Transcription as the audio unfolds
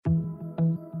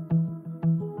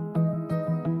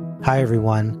Hi,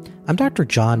 everyone. I'm Dr.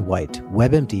 John White,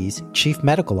 WebMD's Chief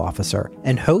Medical Officer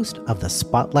and host of the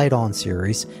Spotlight On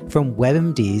series from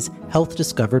WebMD's Health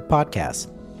Discovered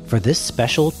podcast. For this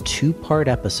special two-part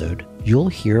episode, you'll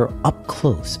hear up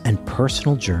close and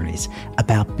personal journeys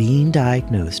about being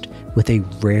diagnosed with a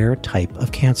rare type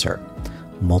of cancer,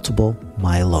 multiple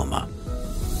myeloma.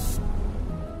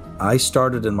 I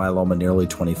started in myeloma nearly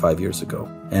 25 years ago.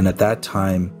 And at that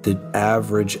time, the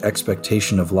average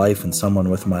expectation of life in someone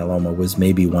with myeloma was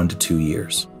maybe 1 to 2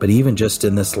 years. But even just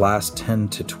in this last 10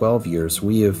 to 12 years,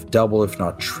 we have doubled, if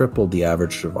not tripled, the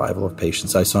average survival of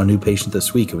patients. I saw a new patient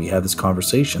this week, and we had this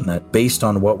conversation that based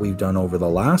on what we've done over the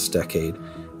last decade,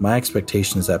 my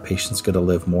expectation is that patient's going to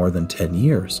live more than 10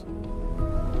 years.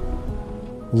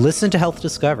 Listen to Health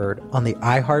Discovered on the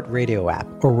iHeartRadio app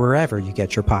or wherever you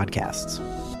get your podcasts.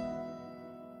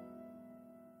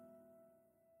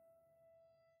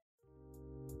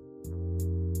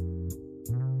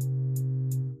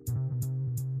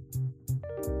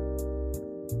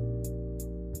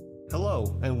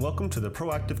 Hello, and welcome to the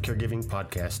Proactive Caregiving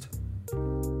podcast.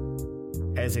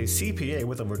 As a CPA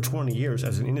with over 20 years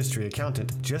as an industry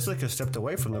accountant, Jessica stepped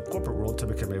away from the corporate world to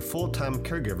become a full-time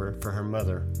caregiver for her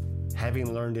mother.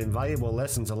 Having learned invaluable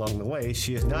lessons along the way,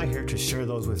 she is now here to share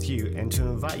those with you and to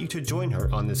invite you to join her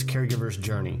on this caregiver's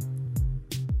journey.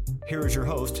 Here is your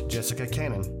host, Jessica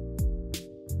Cannon.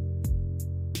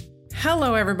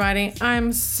 Hello, everybody.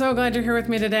 I'm so glad you're here with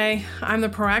me today. I'm the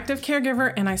Proactive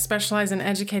Caregiver, and I specialize in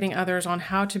educating others on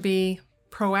how to be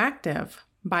proactive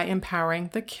by empowering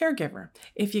the caregiver.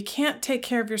 If you can't take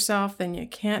care of yourself, then you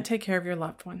can't take care of your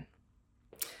loved one.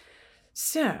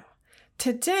 So,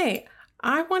 today,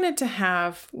 I wanted to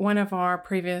have one of our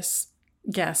previous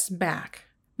guests back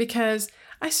because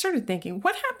I started thinking,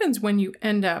 what happens when you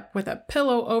end up with a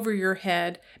pillow over your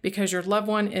head because your loved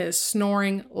one is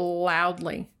snoring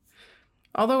loudly?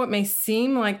 Although it may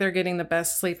seem like they're getting the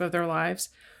best sleep of their lives,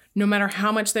 no matter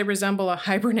how much they resemble a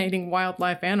hibernating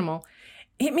wildlife animal,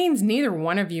 it means neither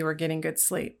one of you are getting good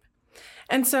sleep.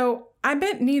 And so I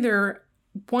bet neither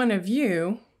one of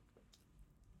you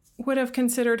would have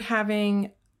considered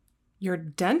having your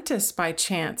dentist by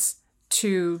chance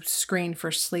to screen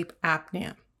for sleep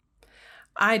apnea.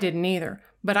 I didn't either,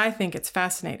 but I think it's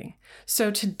fascinating. So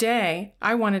today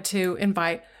I wanted to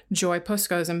invite Joy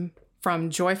Poskozim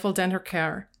from Joyful Dental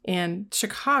Care in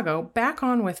Chicago back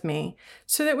on with me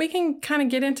so that we can kind of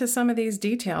get into some of these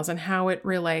details and how it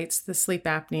relates to sleep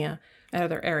apnea and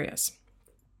other areas.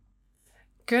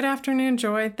 Good afternoon,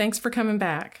 Joy. Thanks for coming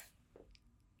back.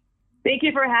 Thank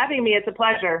you for having me. It's a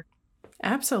pleasure.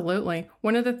 Absolutely.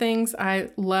 One of the things I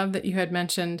love that you had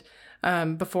mentioned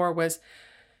before was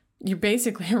you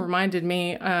basically reminded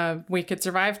me we could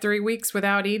survive 3 weeks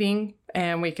without eating,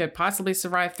 and we could possibly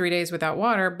survive 3 days without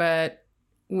water, but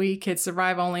we could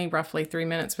survive only roughly 3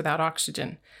 minutes without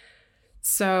oxygen.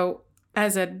 So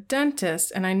as a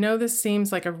dentist, and I know this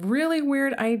seems like a really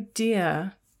weird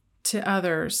idea to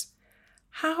others,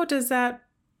 how does that,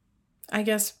 I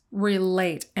guess,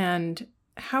 relate? And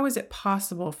how is it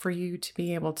possible for you to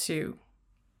be able to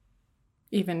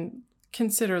even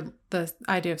consider the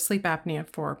idea of sleep apnea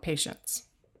for patients?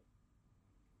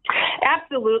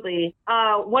 Absolutely.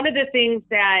 One of the things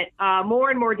that more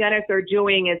and more dentists are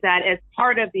doing is that as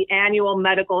part of the annual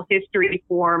medical history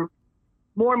form,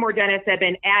 more and more dentists have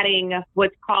been adding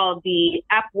what's called the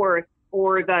Epworth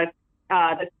or the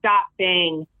stop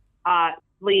bang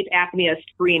sleep apnea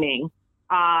screening.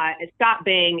 Stop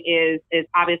bang is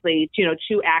obviously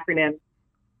two acronyms,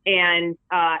 and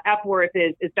Epworth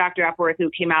is Dr. Epworth, who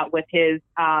came out with his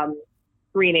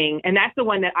screening, and that's the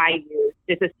one that I use.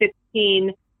 It's a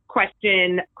 16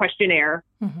 questionnaire.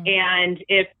 Mm-hmm. And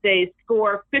if they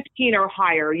score 15 or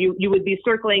higher, you would be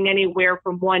circling anywhere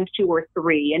from 1, 2, or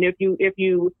 3. And if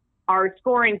you are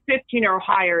scoring 15 or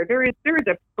higher, there is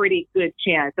a pretty good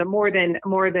chance, a more than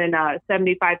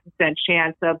 75%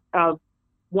 chance of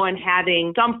one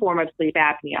having some form of sleep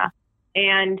apnea.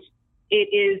 And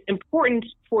it is important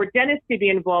for dentists to be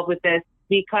involved with this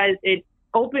because it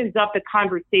opens up the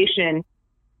conversation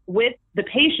with the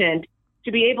patient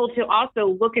to be able to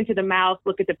also look into the mouth,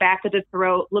 look at the back of the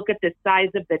throat, look at the size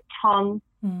of the tongue,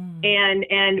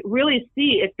 and really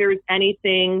see if there's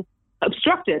anything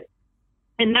obstructive.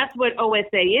 And that's what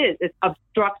OSA is. It's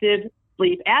obstructive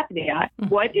sleep apnea. Mm-hmm.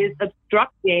 What is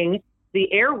obstructing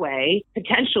the airway,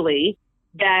 potentially,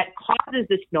 that causes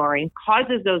the snoring,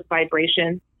 causes those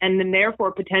vibrations, and then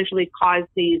therefore potentially cause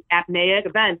these apneic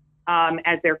events,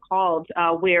 as they're called,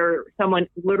 where someone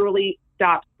literally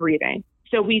stops breathing.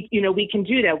 So we can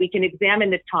do that. We can examine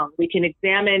the tongue. We can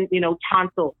examine,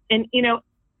 tonsils. And,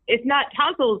 it's not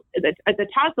tonsils. The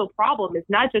tonsil problem is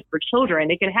not just for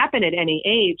children. It can happen at any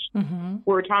age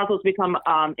where tonsils become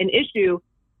an issue,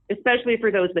 especially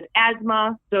for those with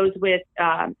asthma, those with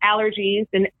allergies.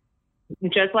 And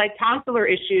just like tonsillar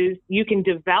issues, you can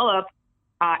develop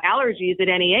allergies at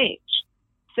any age.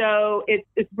 So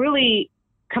it's really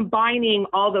combining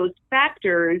all those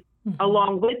factors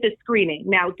along with the screening.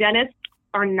 Now, dentists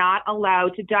are not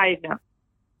allowed to diagnose,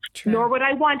 nor would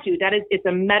I want to. It's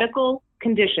a medical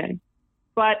condition.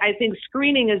 But I think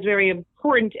screening is very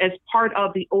important as part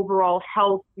of the overall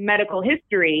health medical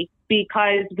history,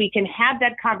 because we can have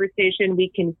that conversation.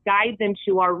 We can guide them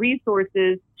to our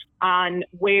resources on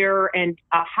where and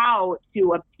how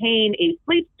to obtain a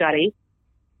sleep study.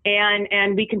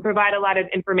 And we can provide a lot of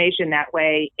information that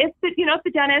way if the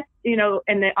dentist,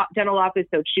 and the dental office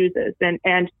so chooses.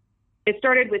 And it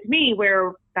started with me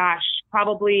where,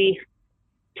 probably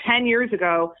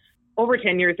over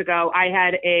 10 years ago, I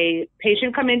had a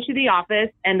patient come into the office,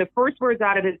 and the first words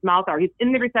out of his mouth he's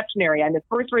in the reception area, and the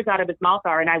first words out of his mouth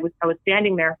and I was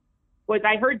standing there, was,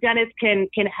 I heard dentists can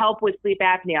help with sleep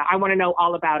apnea. I want to know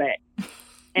all about it.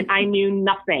 And I knew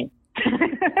nothing.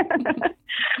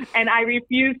 And I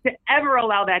refused to ever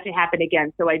allow that to happen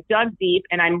again. So I dug deep,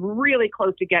 and I'm really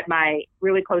close to getting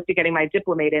my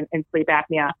diplomate in sleep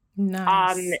apnea.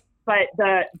 Nice. But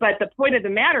the point of the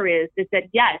matter is that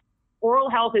yes, oral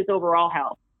health is overall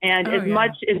health. And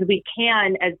much as we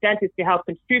can as dentists to help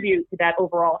contribute to that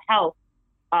overall health,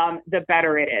 the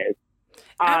better it is.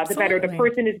 The better the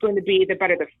person is going to be, the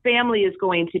better the family is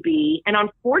going to be. And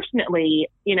unfortunately,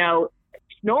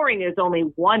 snoring is only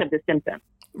one of the symptoms.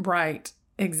 Right.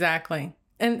 Exactly.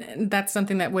 And that's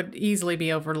something that would easily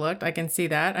be overlooked. I can see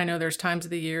that. I know there's times of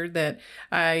the year that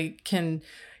I can,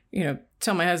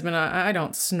 tell my husband, I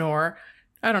don't snore.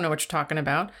 I don't know what you're talking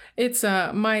about. It's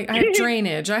I have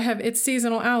drainage. It's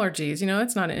seasonal allergies.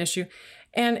 It's not an issue.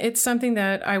 And it's something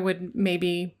that I would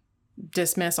maybe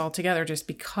dismiss altogether just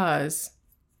because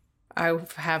I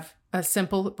have a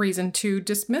simple reason to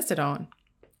dismiss it on.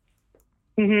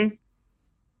 Mm-hmm.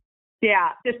 Yeah,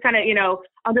 just kind of,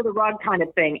 under the rug kind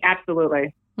of thing.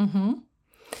 Absolutely. Mm-hmm.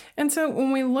 And so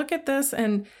when we look at this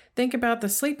and think about the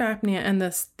sleep apnea and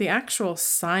the actual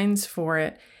signs for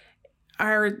it,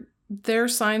 are there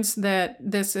signs that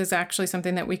this is actually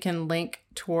something that we can link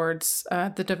towards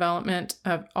the development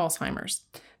of Alzheimer's,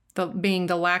 being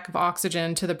the lack of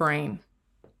oxygen to the brain?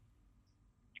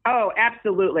 Oh,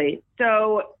 absolutely.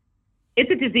 So it's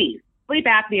a disease. Sleep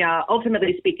apnea,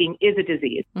 ultimately speaking, is a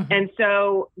disease. Mm-hmm. And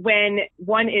so when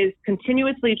one is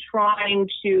continuously trying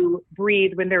to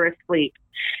breathe when they're asleep,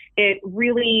 it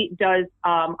really does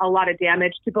a lot of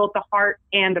damage to both the heart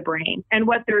and the brain. And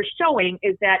what they're showing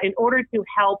is that in order to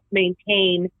help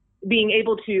maintain being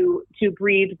able to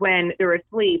breathe when they're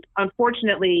asleep,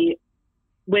 unfortunately,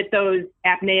 with those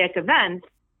apneic events,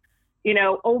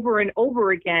 over and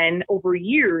over again, over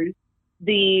years,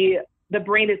 the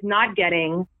brain is not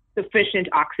getting sufficient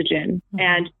oxygen,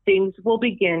 and things will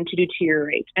begin to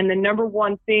deteriorate. And the number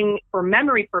one thing for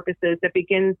memory purposes that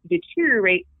begins to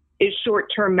deteriorate is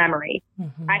short-term memory.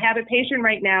 Mm-hmm. I have a patient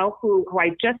right now who I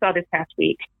just saw this past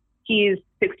week. He's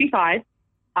 65.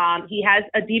 He has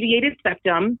a deviated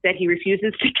septum that he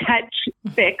refuses to get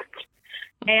fixed.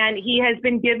 And he has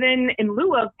been given, in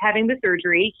lieu of having the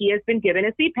surgery, he has been given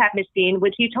a CPAP machine,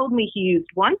 which he told me he used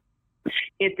once.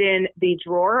 It's in the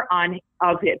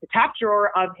the top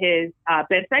drawer of his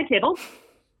bedside table,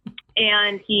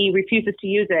 and he refuses to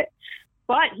use it.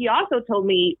 But he also told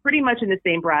me pretty much in the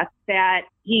same breath that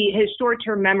his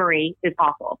short-term memory is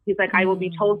awful. He's like, I will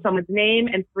be told someone's name,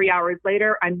 and 3 hours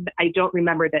later, I don't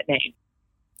remember that name.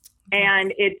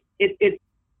 And it's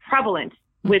prevalent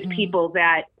with people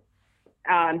that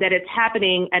it's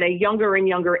happening at a younger and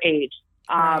younger age,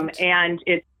 and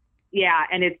it's. Yeah,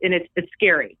 and it's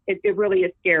scary. It really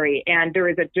is scary. And there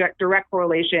is a direct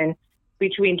correlation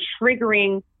between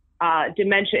triggering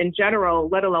dementia in general,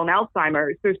 let alone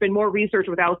Alzheimer's. There's been more research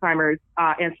with Alzheimer's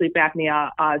and sleep apnea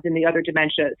than the other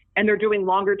dementias. And they're doing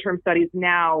longer term studies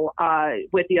now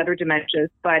with the other dementias.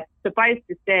 But suffice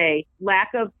to say,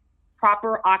 lack of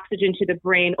proper oxygen to the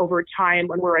brain over time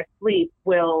when we're asleep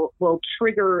will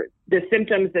trigger the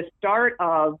symptoms, the start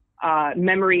of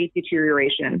memory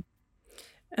deterioration.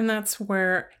 And that's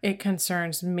where it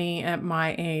concerns me at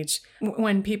my age.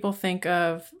 When people think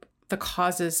of the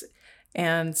causes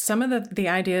and some of the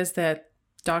ideas that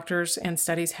doctors and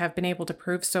studies have been able to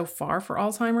prove so far for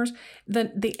Alzheimer's,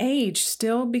 the age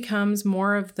still becomes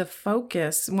more of the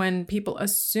focus when people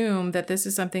assume that this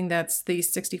is something that's the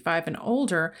 65 and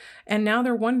older. And now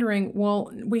they're wondering,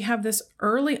 well, we have this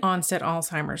early onset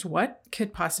Alzheimer's. What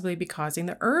could possibly be causing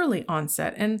the early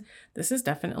onset? And this is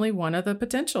definitely one of the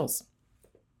potentials.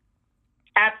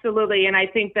 Absolutely. And I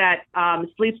think that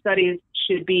sleep studies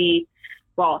should be,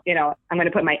 well, I'm going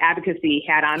to put my advocacy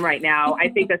hat on right now. I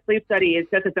think a sleep study is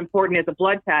just as important as a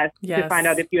blood test to find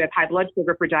out if you have high blood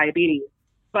sugar for diabetes.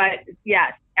 But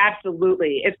yes,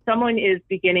 absolutely. If someone is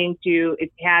beginning to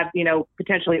have,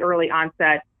 potentially early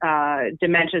onset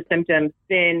dementia symptoms,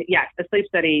 then yes, a sleep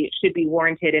study should be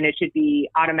warranted and it should be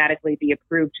automatically be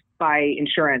approved by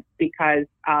insurance because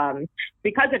of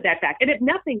that fact. And if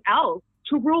nothing else,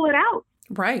 to rule it out.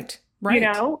 Right.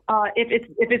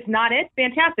 If it's not it,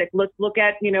 fantastic. Let's look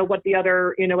at, what the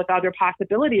other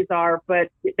possibilities are. But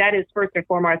that is first and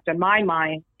foremost in my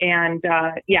mind. And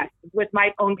yes, with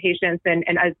my own patients and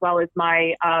as well as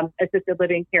my assisted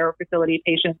living care facility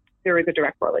patients, there is a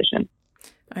direct correlation.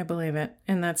 I believe it.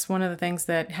 And that's one of the things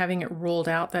that having it ruled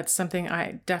out, that's something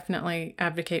I definitely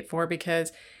advocate for,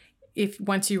 because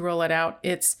once you roll it out,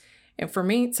 and for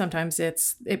me, sometimes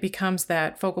it becomes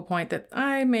that focal point that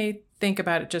I may think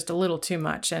about it just a little too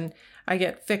much. And I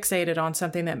get fixated on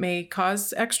something that may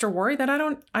cause extra worry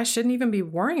that I shouldn't even be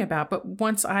worrying about. But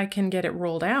once I can get it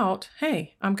rolled out,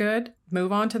 hey, I'm good.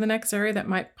 Move on to the next area that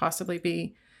might possibly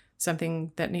be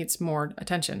something that needs more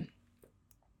attention.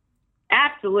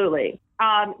 Absolutely.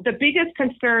 The biggest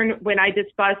concern when I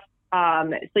discuss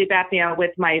sleep apnea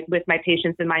with my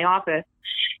patients in my office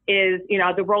is,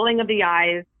 the rolling of the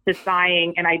eyes, the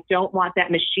sighing, and I don't want that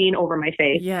machine over my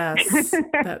face. Yes.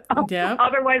 Yeah.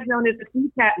 Otherwise known as the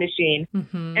CPAP machine.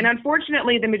 Mm-hmm. And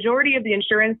unfortunately, the majority of the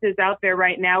insurances out there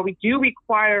right now, we do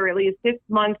require at least 6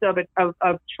 months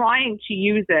of trying to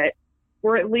use it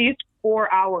for at least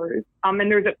 4 hours.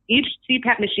 And each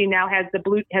CPAP machine now has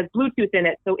Bluetooth in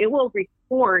it, so it will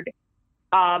record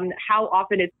how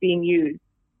often it's being used.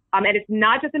 And it's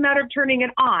not just a matter of turning it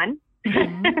on.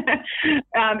 Mm-hmm.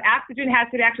 Oxygen has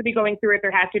to actually be going through it. There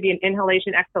has to be an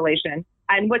inhalation, exhalation.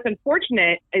 And what's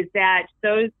unfortunate is that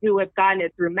those who have gotten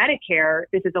it through Medicare,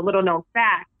 this is a little known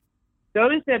fact,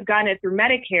 those who have gotten it through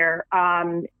Medicare,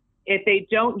 if they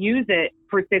don't use it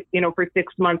for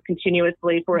 6 months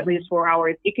continuously for at least 4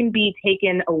 hours, it can be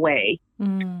taken away.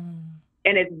 Mm.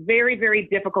 And it's very, very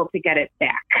difficult to get it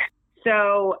back.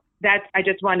 So I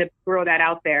just wanted to throw that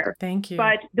out there. Thank you.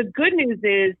 But the good news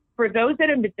is, for those that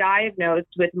have been diagnosed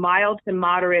with mild to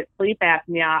moderate sleep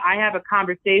apnea, I have a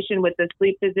conversation with the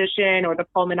sleep physician or the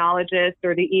pulmonologist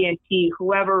or the ENT,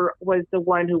 whoever was the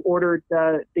one who ordered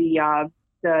the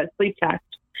sleep test,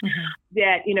 mm-hmm.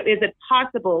 that, is it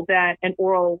possible that an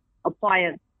oral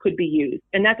appliance could be used?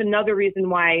 And that's another reason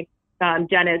why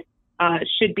dentists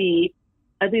should be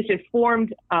at least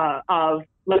informed of,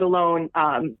 let alone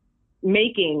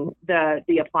making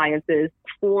the appliances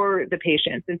for the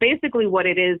patients. And basically what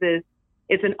it is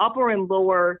it's an upper and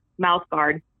lower mouth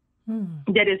guard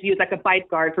that is used like a bite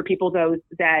guard for people those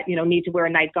that, need to wear a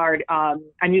night guard. I'm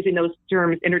using those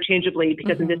terms interchangeably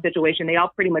because mm-hmm. in this situation, they all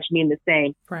pretty much mean the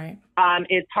same. Right.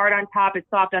 It's hard on top, it's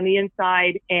soft on the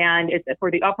inside, and it's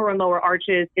for the upper and lower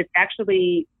arches. It's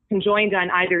actually conjoined on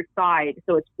either side.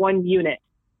 So it's one unit.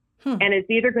 And it's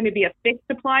either going to be a fixed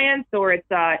appliance or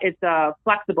it's a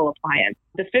flexible appliance.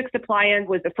 The fixed appliance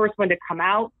was the first one to come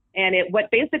out, and what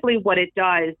it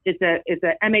does is it's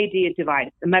a MAD device,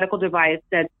 a medical device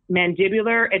that's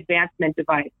mandibular advancement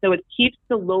device. So it keeps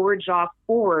the lower jaw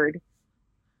forward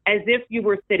as if you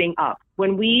were sitting up.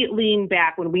 When we lean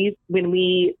back, when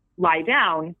we lie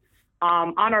down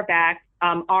on our back,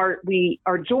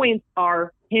 our joints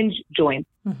are hinge joints,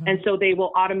 mm-hmm. and so they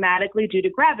will automatically, due to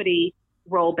gravity,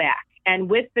 roll back. And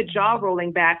with the jaw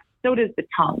rolling back, so does the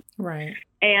tongue. Right.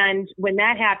 And when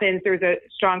that happens, there's a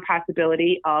strong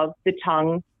possibility of the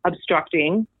tongue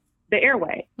obstructing the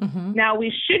airway. Mm-hmm. Now,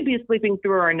 we should be sleeping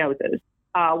through our noses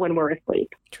when we're asleep.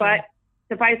 True. But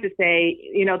suffice to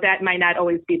say, that might not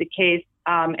always be the case.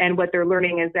 And what they're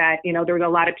learning is that, there's a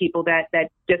lot of people that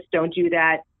just don't do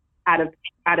that out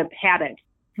of habit.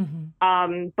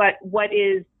 Mm-hmm. But what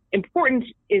is important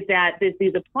is that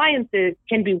these appliances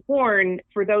can be worn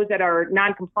for those that are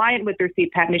non-compliant with their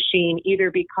CPAP machine, either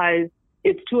because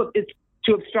it's too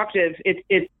obstructive.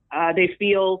 They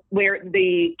feel where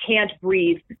they can't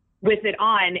breathe with it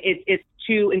on. It's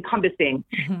too encompassing.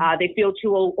 Mm-hmm. They feel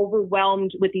too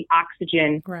overwhelmed with the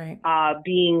oxygen right.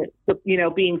 being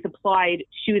supplied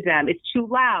to them. It's too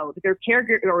loud. Their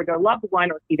caregiver or their loved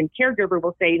one or even caregiver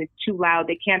will say it's too loud.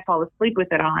 They can't fall asleep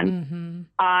with it on. Mm-hmm.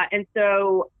 And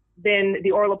so then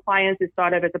the oral appliance is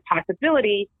thought of as a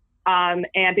possibility.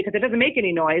 And because it doesn't make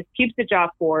any noise, keeps the jaw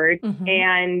forward,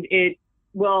 and it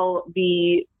will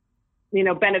be,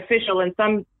 beneficial, and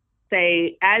some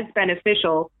say as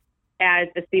beneficial as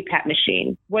a CPAP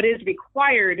machine. What is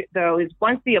required, though, is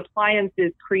once the appliance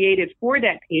is created for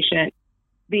that patient,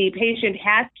 the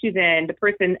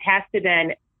person has to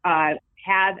then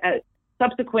have a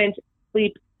subsequent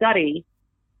sleep study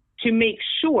to make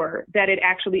sure that it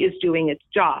actually is doing its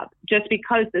job. Just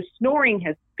because the snoring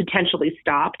has potentially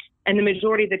stopped, and the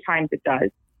majority of the times it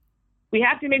does, we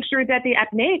have to make sure that the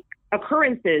apneic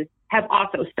occurrences have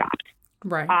also stopped.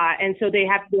 Right. And so they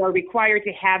are required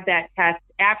to have that test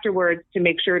afterwards to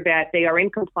make sure that they are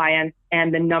in compliance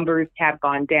and the numbers have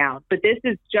gone down. But this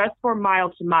is just for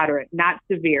mild to moderate, not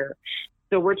severe.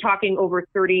 So we're talking over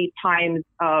 30 times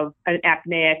of an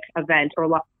apneic event or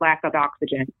lack of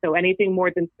oxygen. So anything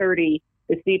more than 30,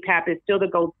 the CPAP is still the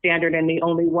gold standard and the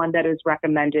only one that is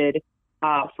recommended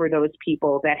for those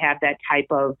people that have that type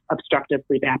of obstructive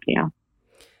sleep apnea.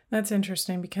 That's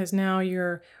interesting, because now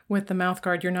you're with the mouth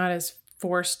guard, you're not as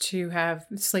forced to have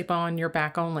sleep on your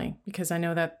back only, because I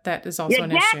know that is also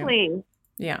an issue.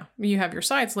 Yeah. You have your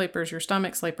side sleepers, your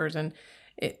stomach sleepers, and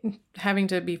having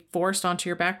to be forced onto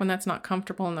your back when that's not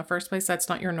comfortable in the first place, that's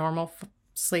not your normal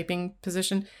sleeping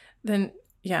position, then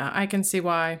yeah, I can see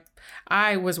why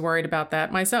I was worried about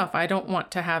that myself. I don't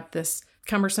want to have this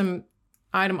cumbersome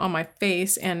item on my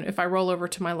face, and if I roll over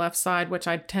to my left side, which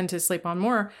I tend to sleep on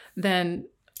more, then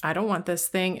I don't want this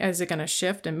thing. Is it going to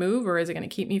shift and move, or is it going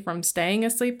to keep me from staying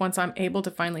asleep once I'm able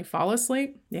to finally fall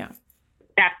asleep? Yeah.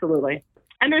 Absolutely.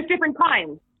 And there's different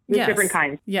kinds. Different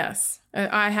kinds. Yes.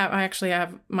 I actually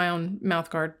have my own mouth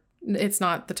guard. It's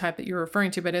not the type that you're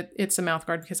referring to, but it's a mouth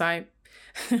guard because I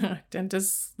tend to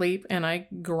sleep and I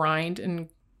grind and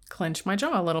clench my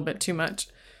jaw a little bit too much.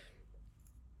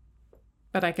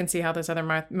 But I can see how this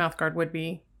other mouth guard would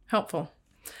be helpful.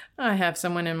 I have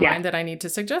someone in mind that I need to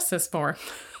suggest this for.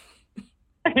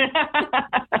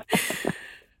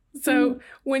 So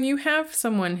when you have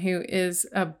someone who is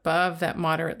above that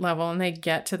moderate level and they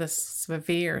get to the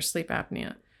severe sleep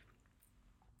apnea,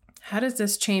 how does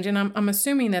this change? And I'm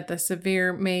assuming that the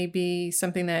severe may be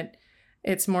something that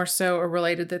it's more so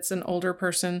related that's an older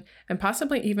person, and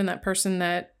possibly even that person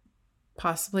that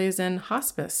possibly is in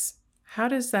hospice. How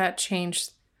does that change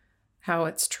how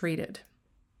it's treated?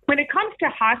 When it comes to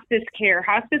hospice care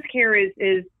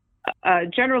is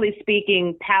generally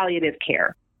speaking palliative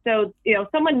care. So,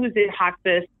 someone who's in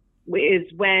hospice is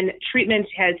when treatment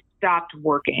has stopped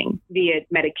working, be it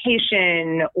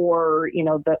medication or,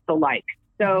 the like.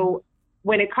 So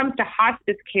when it comes to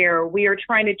hospice care, we are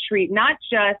trying to treat not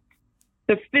just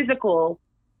the physical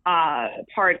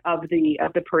part of the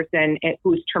person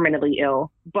who's terminally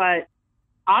ill, but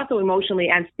also emotionally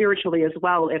and spiritually as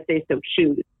well, if they so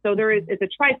choose. So it's a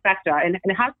trifecta, and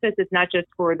hospice is not just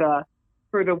for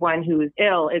the one who is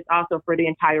ill, it's also for the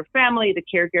entire family, the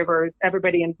caregivers,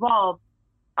 everybody involved,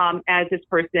 as this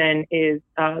person is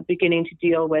beginning to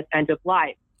deal with end of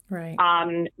life. Right.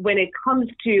 When it comes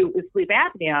to sleep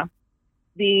apnea,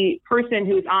 the person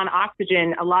who's on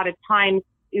oxygen, a lot of times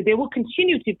they will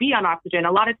continue to be on oxygen.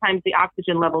 A lot of times the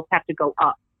oxygen levels have to go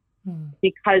up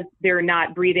because they're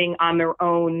not breathing on their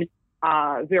own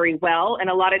very well. And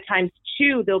a lot of times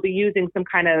too, they'll be using some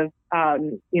kind of,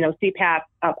 CPAP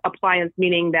appliance,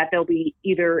 meaning that they'll be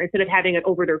either, instead of having it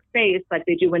over their face like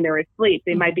they do when they're asleep,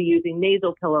 they might be using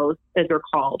nasal pillows, as they're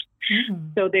called.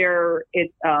 So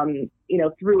it's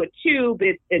through a tube,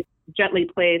 it's gently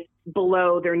placed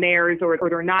below their nares or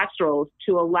their nostrils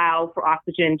to allow for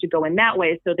oxygen to go in that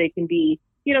way, so they can be,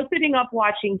 sitting up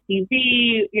watching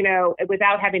TV,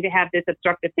 without having to have this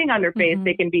obstructive thing on their face.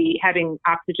 They can be having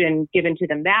oxygen given to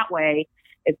them that way.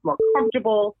 It's more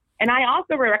comfortable. And I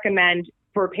also recommend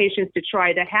for patients to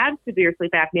try that have severe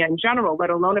sleep apnea in general, let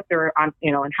alone if they're on,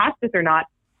 in hospice or not,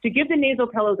 to give the nasal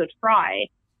pillows a try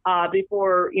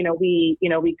before,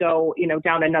 we go,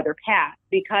 down another path,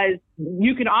 because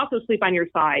you can also sleep on your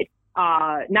side,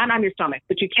 not on your stomach,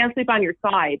 but you can sleep on your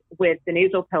side with the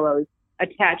nasal pillows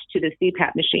attached to the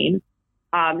CPAP machine.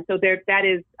 So that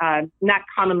is not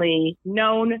commonly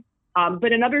known.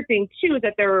 But another thing too is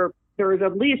that there's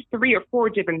at least 3 or 4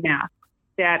 different masks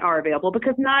that are available,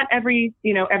 because not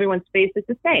everyone's face is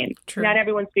the same. True. Not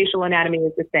everyone's facial anatomy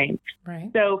is the same.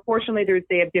 Right. So fortunately,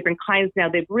 they have different kinds now.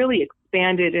 They've really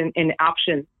expanded in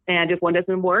options. And if one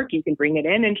doesn't work, you can bring it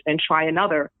in and try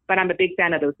another. But I'm a big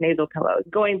fan of those nasal pillows.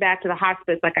 Going back to the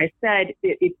hospice, like I said,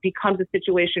 it becomes a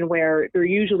situation where they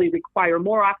usually require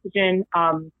more oxygen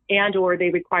and or they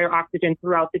require oxygen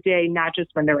throughout the day, not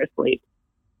just when they're asleep.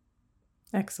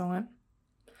 Excellent.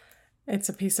 It's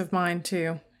a peace of mind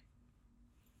too.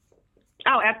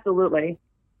 Oh, absolutely.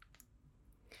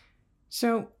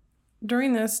 So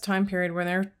during this time period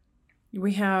when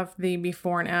we have the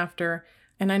before and after,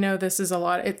 and I know this is a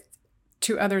lot,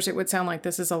 to others, it would sound like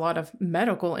this is a lot of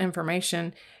medical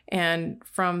information. And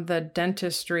from the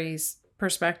dentistry's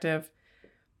perspective,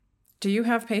 do you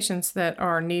have patients that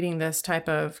are needing this type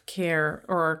of care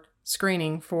or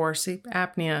screening for sleep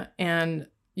apnea, and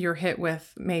you're hit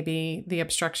with maybe the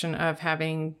obstruction of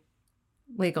having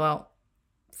legal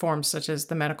forms such as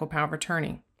the medical power of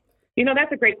attorney?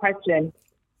 That's a great question.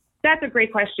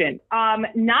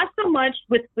 Not so much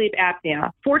with sleep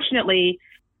apnea. Fortunately,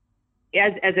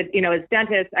 as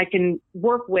dentists, I can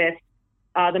work with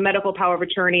the medical power of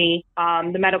attorney,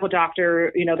 the medical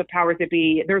doctor, the powers that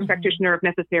be, the nurse practitioner if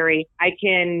necessary. I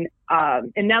can,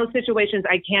 in those situations,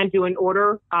 I can do an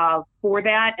order for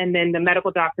that. And then the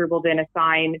medical doctor will then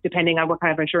assign, depending on what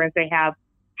kind of insurance they have,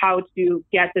 how to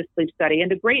get the sleep study. And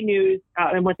the great news,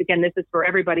 and once again, this is for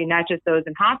everybody, not just those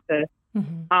in hospice,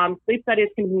 sleep studies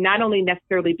can not only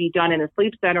necessarily be done in a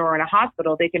sleep center or in a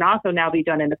hospital, they can also now be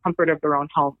done in the comfort of their own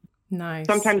home. Nice.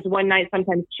 Sometimes one night,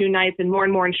 sometimes 2 nights, and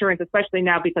more insurance, especially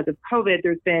now because of COVID,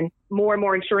 there's been more and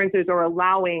more insurances are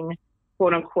allowing,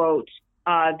 quote unquote,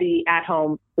 the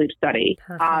at-home sleep study.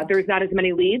 There's not as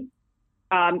many leads.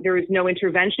 There is no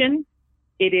intervention.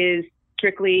 It is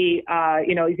strictly,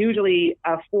 usually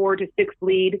 4 to 6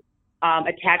 lead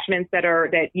attachments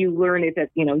that you learn is that,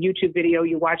 YouTube video,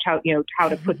 you watch how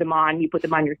to put them on, you put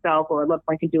them on yourself, or a loved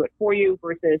one can do it for you,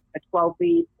 versus a 12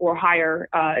 lead or higher,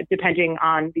 depending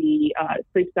on the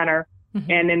sleep center.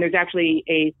 And then there's actually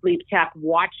a sleep tech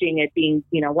watching it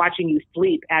watching you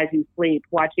sleep as you sleep,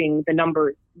 watching the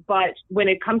numbers. But when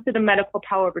it comes to the medical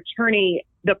power of attorney,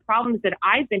 the problems that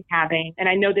I've been having, and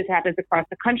I know this happens across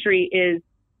the country, is,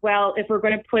 well, if we're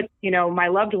going to put, my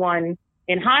loved one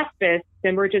in hospice,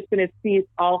 then we're just going to cease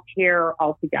all care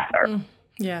altogether.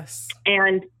 Yes.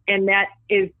 And that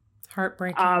is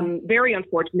heartbreaking. Very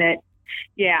unfortunate.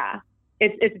 Yeah.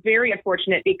 It's very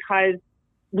unfortunate because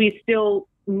we still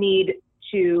need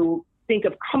to think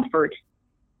of comfort.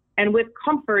 And with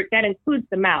comfort, that includes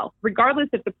the mouth, regardless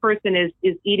if the person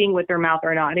is eating with their mouth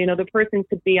or not. The person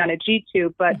could be on a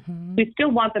G-tube, but we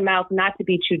still want the mouth not to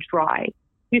be too dry.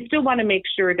 We still want to make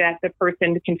sure that the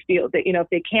person can feel that, if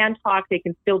they can talk, they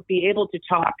can still be able to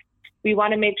talk. We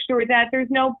want to make sure that there's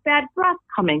no bad breath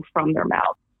coming from their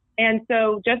mouth. And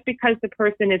so just because the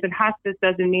person is in hospice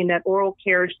doesn't mean that oral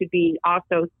care should be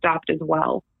also stopped as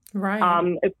well.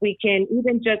 Right. If we can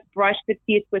even just brush the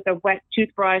teeth with a wet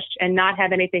toothbrush and not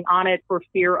have anything on it for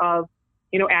fear of,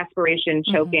 aspiration,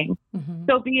 choking,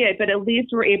 so be it. But at least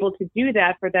we're able to do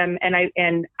that for them. And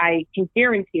I can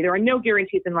guarantee, there are no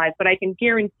guarantees in life, but I can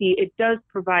guarantee it does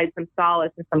provide some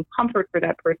solace and some comfort for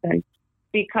that person,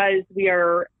 because we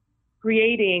are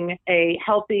creating a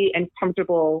healthy and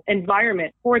comfortable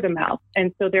environment for the mouth.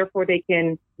 And so therefore they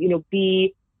can,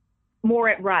 be more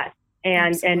at rest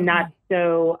and not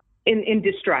so in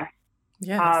distress.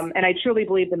 Yes. And I truly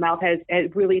believe the mouth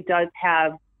it really does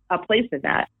have a place in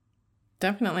that.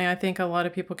 Definitely. I think a lot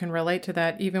of people can relate to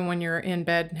that, even when you're in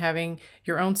bed having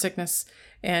your own sickness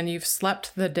and you've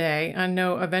slept the day. I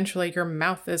know eventually your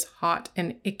mouth is hot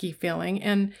and icky feeling,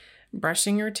 and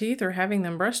brushing your teeth or having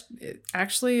them brushed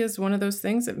actually is one of those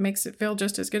things that makes it feel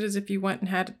just as good as if you went and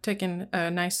had taken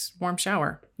a nice warm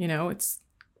shower.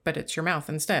 But it's your mouth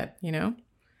instead,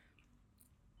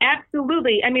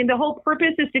 Absolutely. I mean, the whole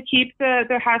purpose is to keep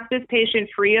the hospice patient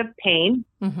free of pain,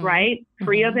 right?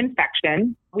 Free of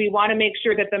infection. We want to make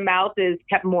sure that the mouth is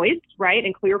kept moist, right?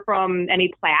 And clear from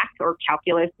any plaque or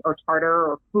calculus or tartar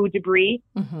or food debris.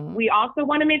 We also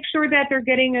want to make sure that they're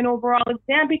getting an overall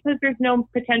exam, because there's no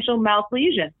potential mouth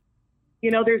lesions.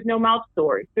 There's no mouth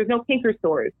sores. There's no canker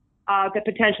sores that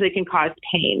potentially can cause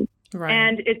pain. Right.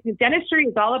 And dentistry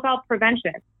is all about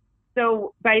prevention.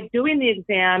 So by doing the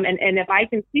exam, and if I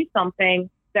can see something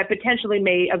that potentially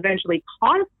may eventually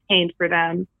cause pain for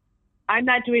them, I'm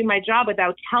not doing my job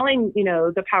without telling,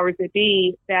 the powers that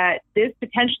be that this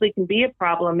potentially can be a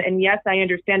problem. And yes, I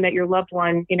understand that your loved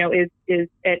one, is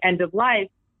at end of life,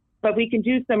 but we can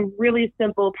do some really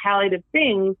simple palliative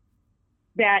things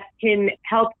that can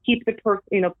help keep the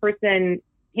person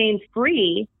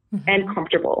pain-free and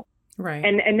comfortable. Right.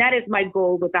 And that is my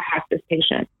goal with the hospice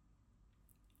patient.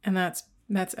 And that's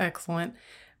excellent.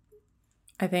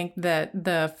 I think that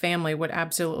the family would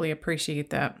absolutely appreciate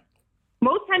that.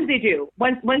 Most times they do.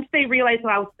 Once they realize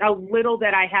how little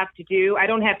that I have to do, I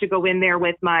don't have to go in there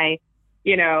with my,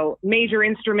 major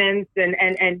instruments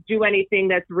and do anything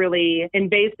that's really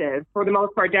invasive. For the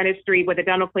most part, dentistry with a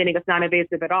dental cleaning is not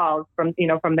invasive at all from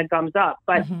the gums up.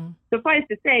 But suffice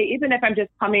to say, even if I'm just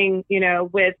coming,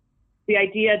 with, the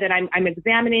idea that I'm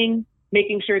examining,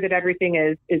 making sure that everything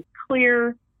is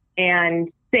clear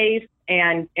and safe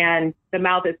and the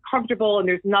mouth is comfortable and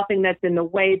there's nothing that's in the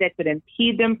way that could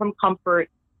impede them from comfort,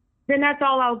 then that's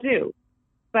all I'll do.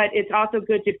 But it's also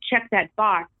good to check that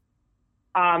box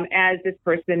as this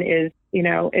person is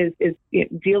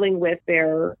dealing with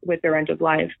their end of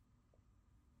life.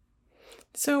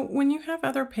 So when you have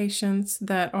other patients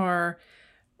that are,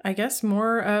 I guess,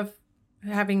 more of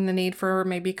having the need for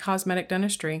maybe cosmetic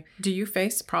dentistry, do you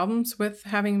face problems with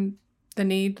having the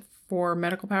need for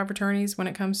medical power of attorneys when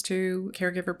it comes to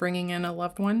caregiver bringing in a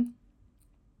loved one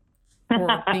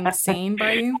or being seen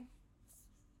by you?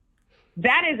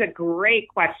 That is a great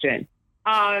question.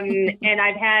 And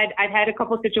I've had a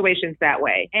couple of situations that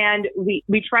way. And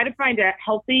we try to find a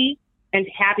healthy and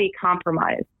happy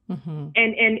compromise. Mm-hmm.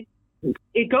 And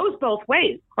it goes both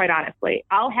ways, quite honestly.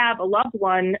 I'll have a loved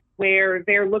one where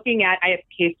they're looking at, I have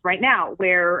a case right now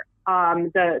where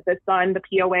the son, the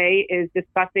POA, is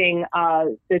discussing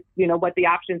what the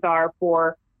options are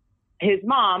for his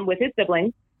mom with his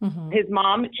siblings. Mm-hmm. His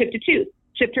mom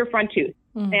chipped her front tooth.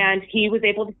 Mm-hmm. And he was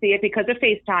able to see it because of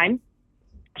FaceTime.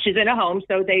 She's in a home,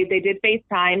 so they did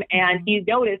FaceTime, and mm-hmm. he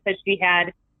noticed that she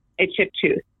had a chipped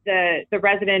tooth. The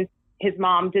resident, his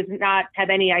mom, does not have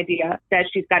any idea that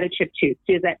she's got a chipped tooth.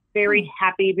 She is a very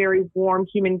happy, very warm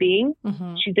human being.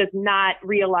 Mm-hmm. She does not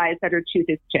realize that her tooth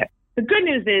is chipped. The good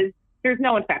news is there's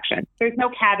no infection. There's no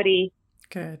cavity.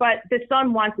 Good. But the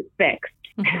son wants it fixed.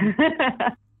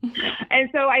 Mm-hmm. And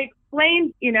so I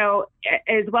explained,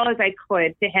 as well as I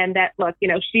could to him that, look,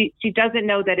 she doesn't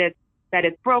know that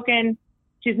it's broken.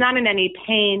 She's not in any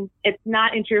pain. It's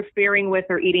not interfering with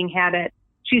her eating habits.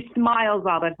 She smiles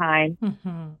all the time.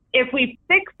 Mm-hmm. If we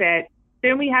fix it,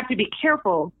 then we have to be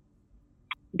careful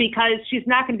because she's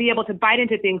not going to be able to bite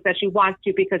into things that she wants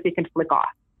to because it can flick off.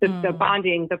 The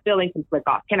bonding, the filling can flick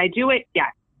off. Can I do it?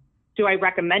 Yes. Do I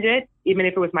recommend it? Even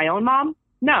if it was my own mom?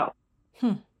 No,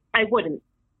 I wouldn't.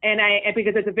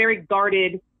 Because it's a very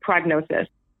guarded prognosis.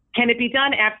 Can it be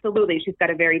done? Absolutely. She's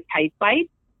got a very tight bite.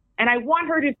 And I want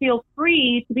her to feel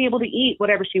free to be able to eat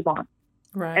whatever she wants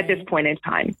at this point in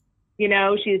time.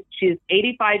 She's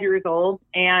 85 years old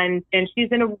and she's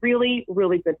in a really,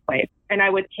 really good place. And I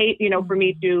would hate, for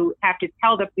me to have to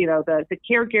tell the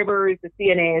caregivers, the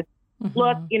CNAs, mm-hmm.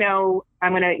 look,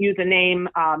 I'm going to use a name,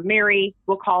 Mary,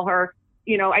 we'll call her.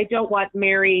 I don't want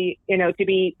Mary, to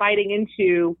be biting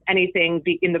into anything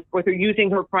with her using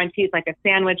her front teeth like a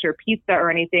sandwich or pizza or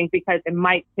anything because it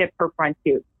might tip her front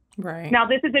tooth. Right. Now,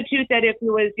 this is a tooth that if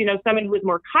it was, someone who was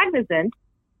more cognizant,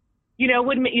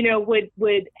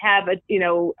 would have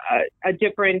a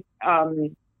different,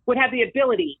 would have the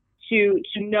ability to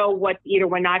know what to eat or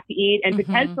what not to eat and mm-hmm.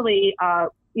 potentially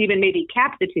even maybe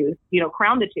cap the tooth,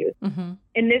 crown the tooth. Mm-hmm.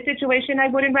 In this situation, I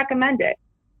wouldn't recommend it.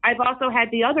 I've also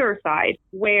had the other side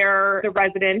where the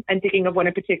resident, I'm thinking of one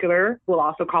in particular, we'll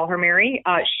also call her Mary.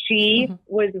 She mm-hmm.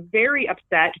 was very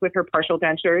upset with her partial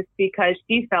dentures because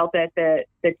she felt that the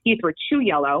teeth were too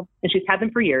yellow, and she's had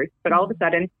them for years, but mm-hmm. all of a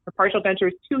sudden her partial denture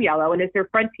is too yellow, and it's her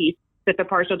front teeth that the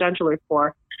partial denture is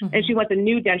for, mm-hmm. and she wants a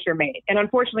new denture made. And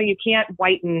unfortunately, you can't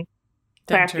whiten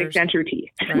plastic denture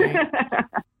teeth. Right.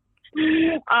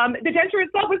 The denture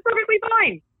itself was perfectly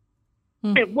fine.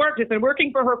 It worked. It's been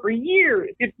working for her for years.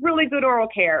 It's really good oral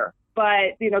care.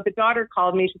 But, the daughter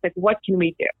called me. She's like, what can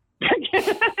we do?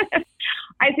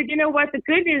 I said, what? The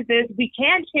good news is we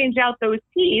can change out those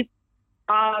teeth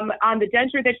on the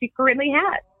denture that she currently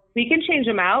has. We can change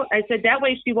them out. I said, that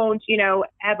way she won't,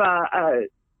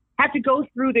 have to go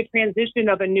through the transition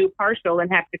of a new partial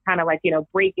and have to kind of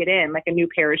break it in like a new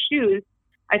pair of shoes.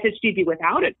 I said, she'd be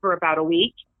without it for about a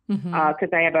week. Because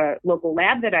I have a local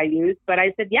lab that I use. But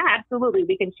I said, yeah, absolutely.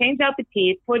 We can change out the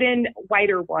teeth, put in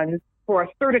whiter ones for a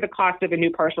third of the cost of a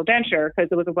new partial denture because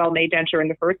it was a well-made denture in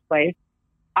the first place.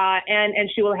 And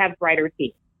she will have brighter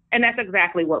teeth. And that's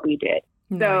exactly what we did.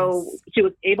 Nice. So she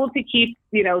was able to keep,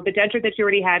 the denture that she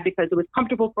already had because it was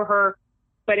comfortable for her,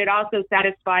 but it also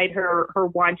satisfied her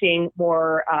wanting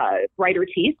more brighter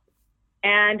teeth.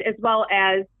 And as well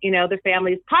as, the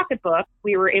family's pocketbook,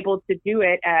 we were able to do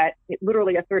it at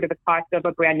literally a third of the cost of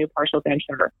a brand new partial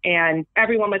denture. And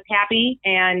everyone was happy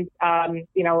and,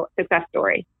 success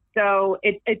story. So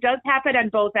it does happen on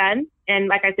both ends. And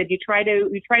like I said, you try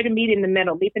to meet in the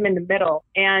middle, meet them in the middle.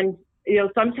 And,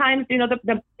 sometimes,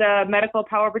 the medical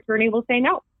power of attorney will say,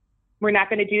 no, we're not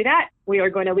going to do that. We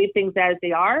are going to leave things as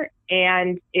they are.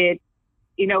 And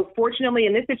fortunately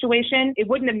in this situation, it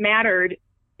wouldn't have mattered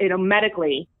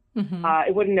medically, mm-hmm.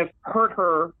 It wouldn't have hurt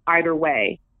her either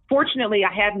way. Fortunately,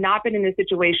 I have not been in a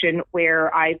situation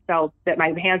where I felt that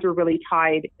my hands were really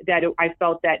tied, that I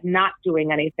felt that not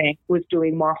doing anything was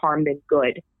doing more harm than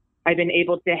good. I've been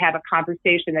able to have a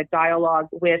conversation, a dialogue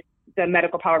with the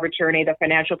medical power of attorney, the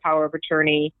financial power of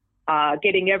attorney,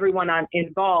 getting everyone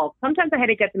involved. Sometimes I had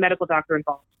to get the medical doctor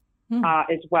involved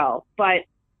as well. But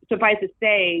suffice to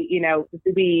say,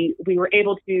 we were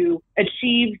able to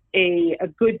achieve a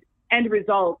good end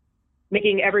result,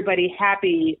 making everybody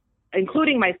happy,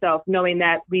 including myself, knowing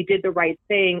that we did the right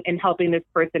thing in helping this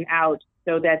person out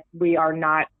so that we are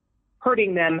not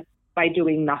hurting them by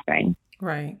doing nothing.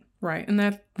 Right. And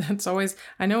that's always,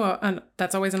 I know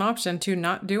that's always an option to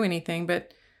not do anything,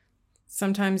 but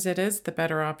sometimes it is the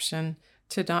better option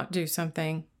to not do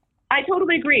something. I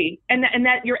totally agree. And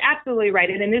that you're absolutely right.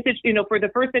 And in this, for the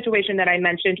first situation that I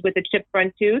mentioned with the chipped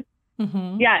front tooth,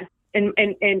 yes. And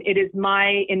it is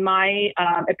in my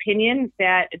opinion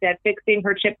that fixing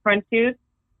her chipped front tooth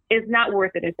is not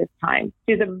worth it at this time.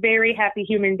 She's a very happy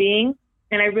human being,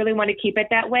 and I really want to keep it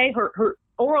that way. Her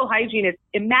oral hygiene is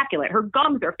immaculate. Her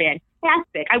gums are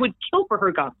fantastic. I would kill for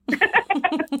her gums.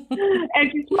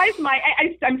 And she's twice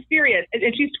I'm serious.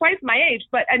 And she's twice my age.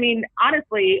 But I mean,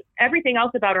 honestly, everything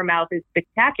else about her mouth is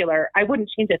spectacular. I wouldn't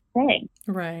change a thing.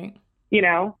 Right.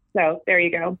 So there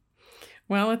you go.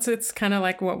 Well, it's kind of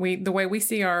like the way we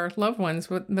see our loved ones,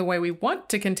 the way we want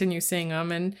to continue seeing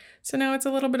them. And so now it's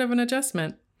a little bit of an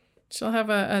adjustment. She'll have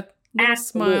a little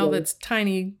smile that's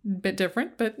tiny bit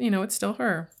different, but it's still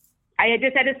her. I had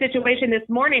just had a situation this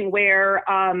morning where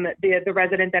the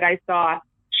resident that I saw,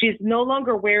 she's no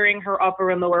longer wearing her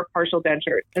upper and lower partial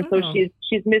dentures. And so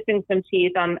she's missing some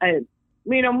teeth on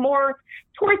more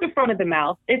towards the front of the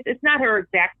mouth. It's not her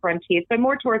exact front teeth, but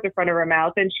more towards the front of her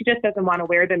mouth. And she just doesn't want to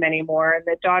wear them anymore. And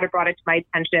the daughter brought it to my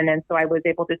attention. And so I was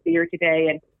able to see her today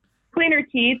and clean her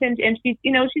teeth. And she's,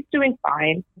 she's doing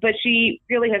fine, but she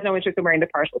really has no interest in wearing the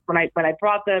partials. When I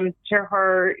brought them to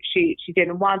her, she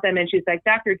didn't want them. And she's like,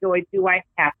 Dr. Joy, do I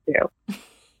have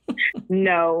to?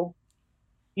 No,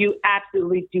 you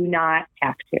absolutely do not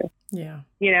have to. Yeah.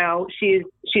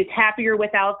 She's happier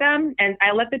without them. And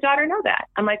I let the daughter know that.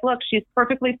 I'm like, look, she's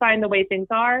perfectly fine the way things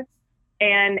are.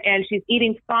 And she's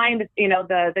eating fine.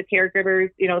 The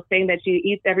caregivers, saying that she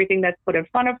eats everything that's put in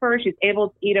front of her. She's able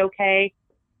to eat okay.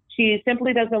 She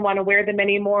simply doesn't want to wear them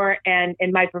anymore. And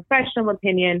in my professional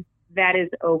opinion, that is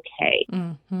okay.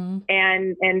 Mm-hmm.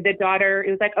 And the daughter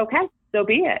was like, okay, so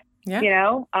be it. Yeah.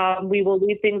 We will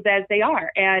leave things as they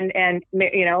are. And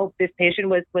this patient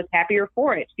was happier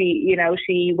for it. She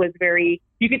was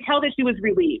you could tell that she was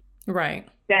relieved. Right.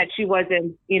 That she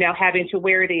wasn't, having to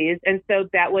wear these. And so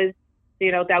that was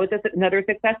just another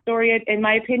success story in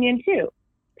my opinion too.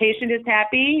 Patient is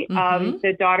happy. Mm-hmm.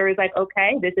 The daughter is like,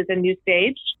 okay, this is a new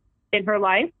stage in her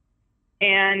life.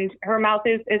 And her mouth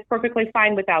is perfectly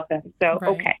fine without them. So, right.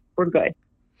 Okay, we're good.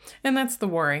 And that's the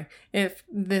worry. If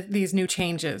these new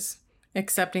changes,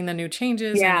 accepting the new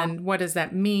changes, and then what does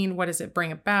that mean? What does it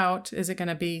bring about? Is it going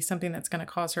to be something that's going to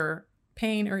cause her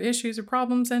pain or issues or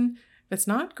problems? And if it's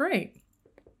not, great.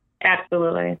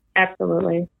 Absolutely.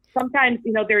 Sometimes,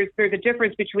 there's a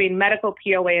difference between medical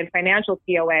POA and financial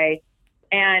POA,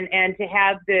 and to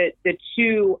have the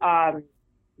two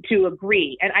to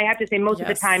agree. And I have to say most of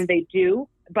the time they do.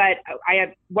 But I have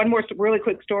one more really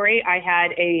quick story. I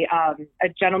had a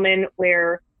gentleman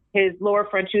where his lower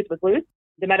front tooth was loose.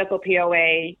 The medical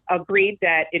POA agreed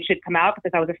that it should come out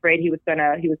because I was afraid he was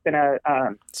gonna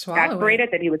aspirate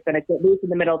it, that he was gonna get loose in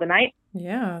the middle of the night.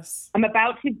 Yes. I'm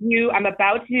about to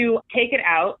take it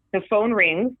out. The phone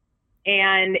rings,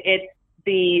 and it's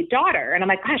the daughter. And I'm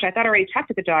like, gosh, I thought I already checked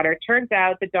with the daughter. Turns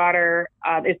out the daughter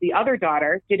is the other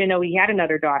daughter. Didn't know he had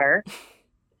another daughter.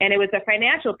 And it was a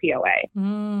financial POA.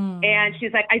 Mm. And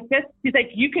she's like,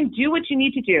 you can do what you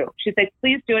need to do. She's like,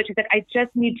 please do it. She's like, I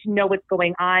just need to know what's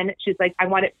going on. She's like, I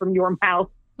want it from your mouth.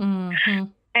 Mm-hmm.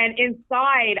 And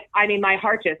inside, my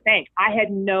heart just sank. I had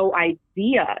no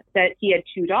idea that he had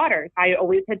two daughters. I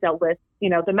always had dealt with,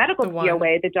 the medical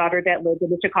POA, the daughter that lived in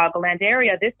the Chicagoland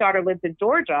area. This daughter lives in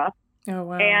Georgia. Oh,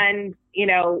 wow. And,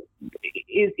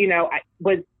 I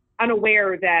was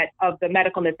unaware of the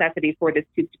medical necessity for this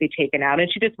tooth to be taken out.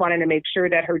 And she just wanted to make sure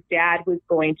that her dad was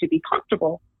going to be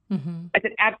comfortable. Mm-hmm. I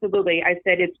said, absolutely. I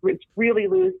said, it's really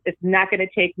loose. It's not going to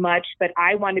take much, but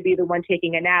I want to be the one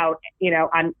taking it out,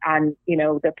 on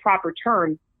the proper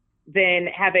terms, than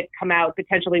have it come out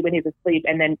potentially when he's asleep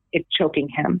and then it's choking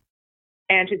him.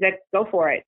 And she said, go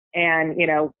for it. And,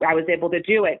 I was able to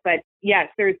do it. But yes,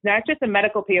 there's not just a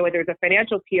medical POA, there's a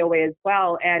financial POA as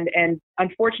well. And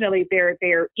unfortunately,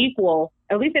 they're equal,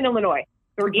 at least in Illinois,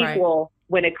 they're equal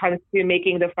when it comes to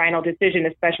making the final decision,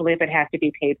 especially if it has to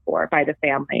be paid for by the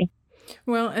family.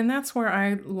 Well, and that's where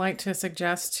I like to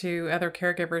suggest to other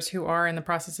caregivers who are in the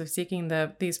process of seeking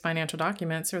these financial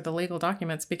documents or the legal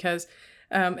documents, because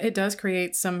it does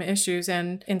create some issues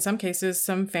and in some cases,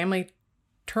 some family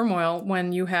turmoil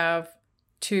when you have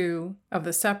two of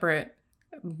the separate,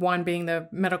 one being the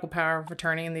medical power of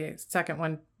attorney and the second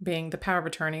one being the power of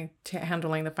attorney to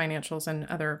handling the financials and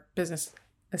other business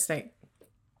estate.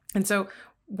 And so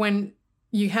when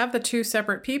you have the two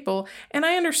separate people, and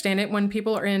I understand it when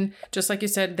people are in, just like you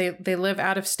said, they live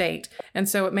out of state. And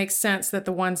so it makes sense that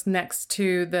the ones next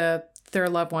to their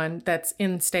loved one that's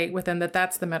in state with them,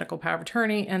 that's the medical power of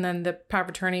attorney. And then the power of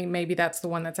attorney, maybe that's the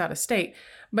one that's out of state.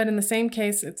 But in the same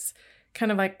case, it's kind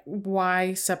of like,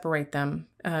 why separate them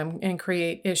and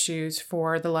create issues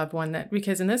for the loved one?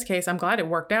 Because in this case, I'm glad it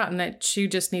worked out and that she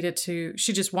just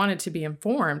wanted to be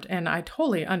informed. And I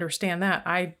totally understand that.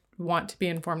 I want to be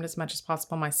informed as much as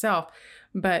possible myself.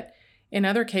 But in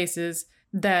other cases,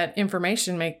 that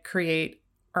information may create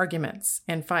arguments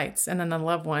and fights. And then the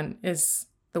loved one is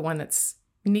the one that's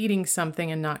needing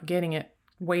something and not getting it,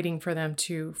 waiting for them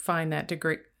to find that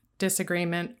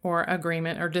disagreement or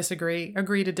agreement or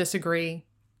agree to disagree,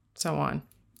 so on.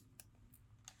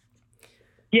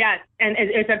 Yes, and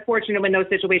it's unfortunate when those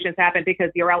situations happen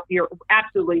because you're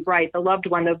absolutely right. The loved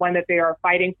one, the one that they are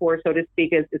fighting for, so to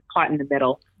speak, is caught in the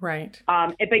middle. Right.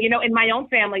 But in my own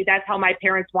family, that's how my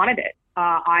parents wanted it.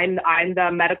 I'm the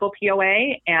medical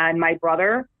POA, and my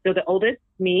brother, so the oldest,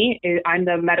 me, I'm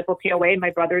the medical POA.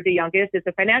 My brother, the youngest, is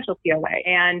the financial POA,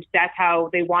 and that's how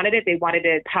they wanted it. They wanted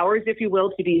it powers, if you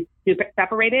will, to be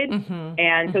separated,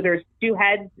 and so there's two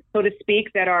heads, so to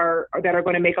speak, that are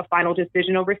going to make a final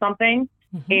decision over something,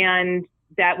 and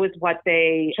that was what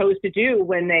they chose to do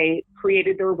when they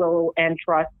created their will and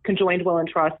trust, conjoined will and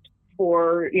trust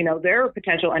for their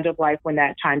potential end of life when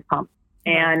that time comes,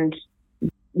 and.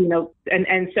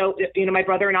 So my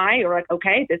brother and I are like,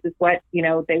 okay, this is what,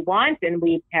 they want. And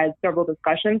we've had several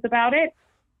discussions about it.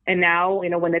 And now,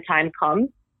 when the time comes,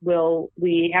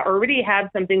 we already have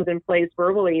some things in place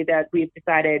verbally that we've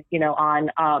decided, on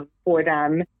for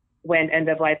them when end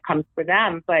of life comes for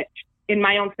them. But in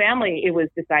my own family, it was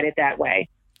decided that way.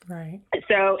 Right.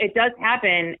 So it does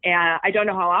happen. And I don't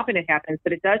know how often it happens,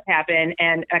 but it does happen.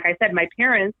 And like I said, my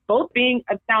parents, both being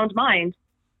of sound mind,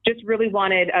 just really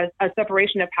wanted a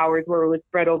separation of powers where it was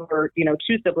spread over,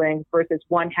 two siblings versus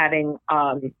one having,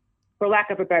 for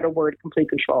lack of a better word, complete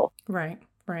control. Right.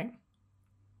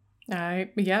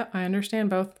 I understand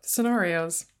both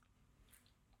scenarios.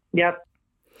 Yep.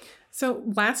 So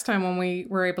last time when we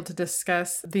were able to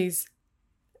discuss these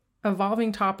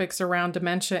evolving topics around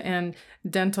dementia and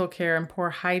dental care and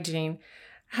poor hygiene,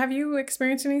 have you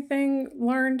experienced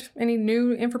learned any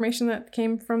new information that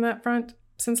came from that front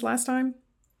since last time?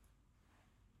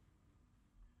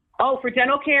 Oh, for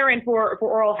dental care and for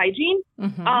oral hygiene.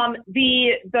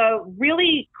 The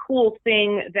really cool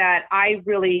thing that I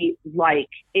really like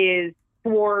is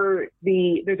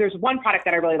there's one product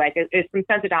that I really like. It's from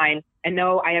Sensodyne. And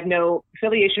no, I have no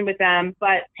affiliation with them,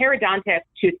 but periodontic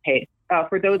toothpaste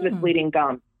for those with bleeding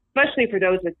gums, especially for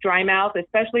those with dry mouth,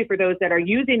 especially for those that are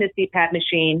using the CPAP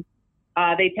machine.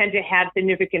 They tend to have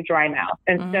significant dry mouth.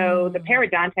 And so the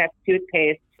periodontic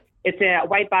toothpaste, it's a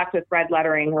white box with red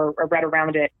lettering or red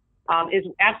around it. Is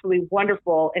absolutely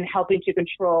wonderful in helping to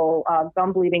control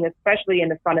gum bleeding, especially in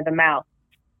the front of the mouth.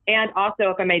 And also,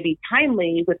 if I may be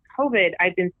timely, with COVID,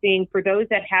 I've been seeing for those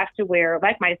that have to wear,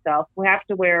 like myself, who have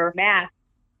to wear masks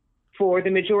for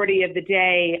the majority of the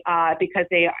day because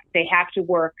they have to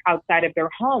work outside of their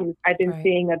homes, I've been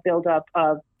seeing a buildup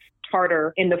of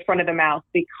tartar in the front of the mouth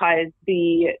because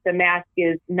the mask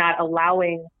is not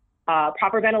allowing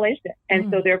proper ventilation. And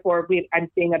so therefore I'm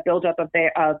seeing a buildup of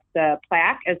the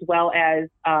plaque as well as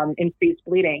increased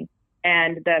bleeding.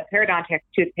 And the periodontic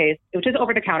toothpaste, which is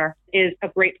over the counter, is a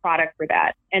great product for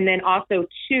that. And then also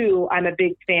too, I'm a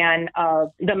big fan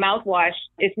of the mouthwash.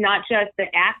 It's not just the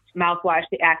Act mouthwash,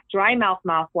 the Act dry mouth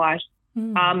mouthwash,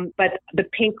 but the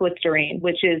pink Listerine,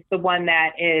 which is the one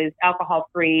that is alcohol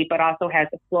free, but also has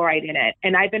the fluoride in it.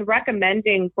 And I've been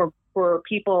recommending for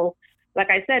people, like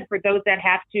I said, for those that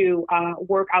have to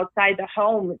work outside the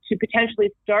home to potentially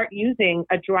start using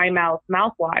a dry mouth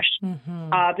mouthwash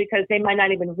because they might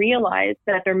not even realize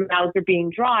that their mouths are being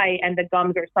dry and the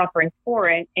gums are suffering for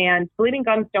it. And bleeding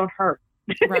gums don't hurt.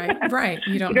 Right.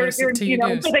 You don't notice it till you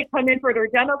do. So they come in for their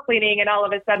dental cleaning and all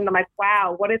of a sudden I'm like,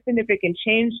 wow, what a significant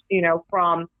change,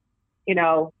 from,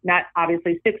 not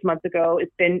obviously 6 months ago.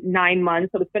 It's been 9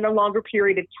 months. So it's been a longer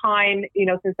period of time,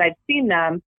 since I've seen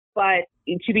them. But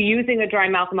to be using a dry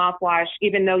mouth mouthwash,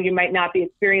 even though you might not be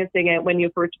experiencing it when you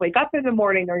first wake up in the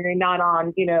morning or you're not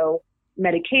on,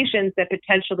 medications that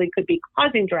potentially could be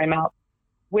causing dry mouth,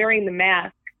 wearing the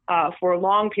mask for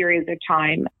long periods of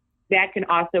time, that can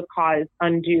also cause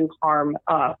undue harm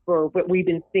for what we've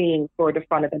been seeing for the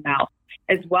front of the mouth,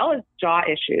 as well as jaw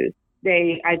issues.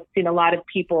 I've seen a lot of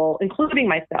people, including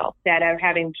myself, that are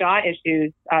having jaw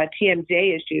issues,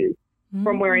 TMJ issues,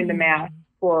 from wearing the mask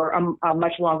for a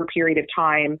much longer period of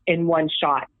time in one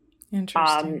shot.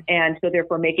 Interesting. And so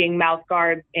therefore making mouth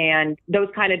guards and those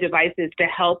kind of devices to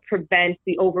help prevent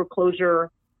the overclosure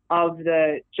of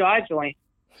the jaw joint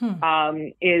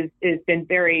is been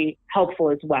very helpful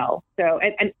as well. So,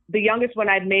 and the youngest one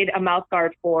I've made a mouth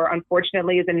guard for,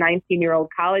 unfortunately, is a 19-year-old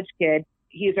college kid.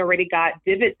 He's already got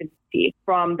divots in his teeth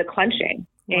from the clenching.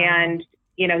 Wow. And,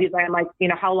 he's like, I'm like,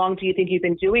 how long do you think you've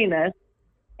been doing this?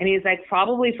 And he's like,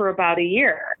 probably for about a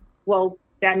year. Well,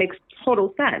 that makes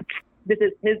total sense. This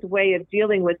is his way of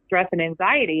dealing with stress and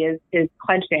anxiety is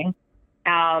clenching.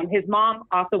 His mom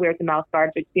also wears a mouth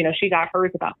guard, but, she got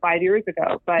hers about 5 years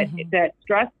ago. But that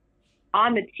stress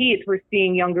on the teeth, we're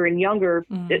seeing younger and younger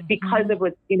because of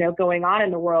what's, going on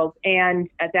in the world. And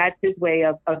that's his way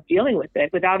of dealing with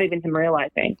it without even him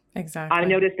realizing. Exactly. I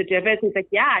noticed the divots. He's like,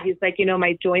 yeah. He's like,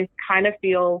 my joints kind of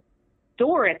feel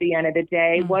sore at the end of the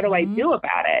day. What do I do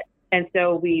about it? And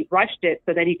so we rushed it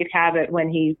so that he could have it when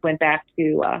he went back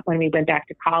to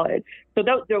college.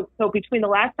 So between the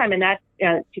last time and that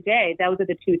today, those are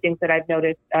the two things that I've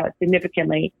noticed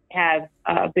significantly have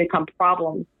become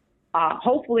problems.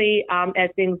 Hopefully, as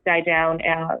things die down,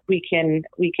 we can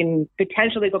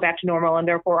potentially go back to normal, and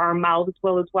therefore our mouths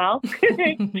will as well.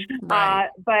 Right.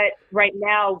 But right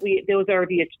now, those are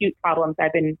the acute problems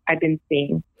I've been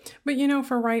seeing. But,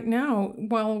 for right now,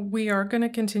 we are going to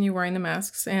continue wearing the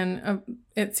masks, and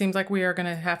it seems like we are going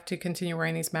to have to continue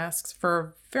wearing these masks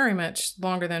for very much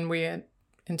longer than we had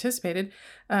anticipated.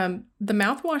 The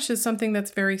mouthwash is something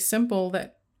that's very simple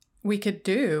that we could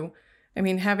do. I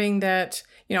mean, having that,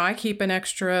 I keep an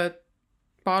extra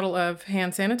bottle of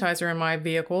hand sanitizer in my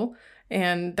vehicle,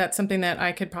 and that's something that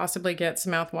I could possibly get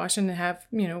some mouthwash and have,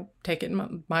 take it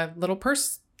in my little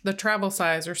purse, the travel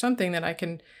size or something that I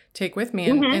can take with me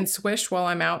and swish while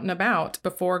I'm out and about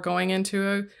before going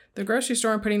into the grocery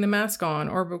store and putting the mask on,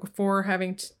 or before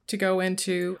having to go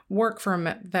into work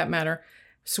for that matter.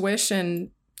 Swish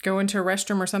and go into a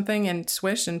restroom or something and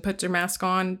swish and put your mask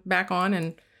back on.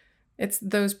 And it's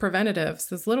those preventatives,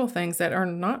 those little things that are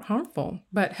not harmful,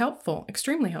 but helpful,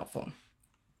 extremely helpful.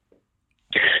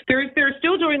 They're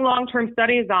still doing long-term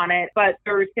studies on it, but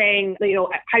they're saying,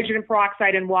 hydrogen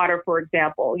peroxide in water, for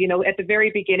example, at the very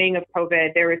beginning of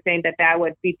COVID, they were saying that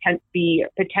would be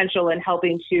potential in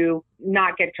helping to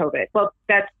not get COVID. Well,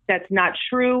 that's not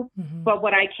true. But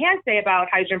what I can say about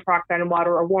hydrogen peroxide in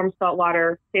water or warm salt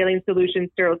water, saline solution,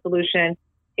 sterile solution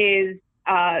is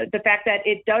the fact that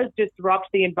it does disrupt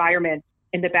the environment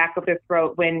in the back of the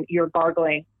throat when you're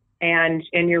gargling and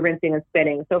you're rinsing and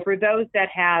spitting. So for those that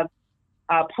have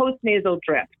postnasal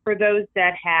drip, for those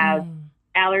that have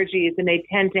allergies and they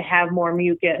tend to have more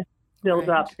mucus build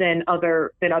up than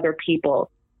other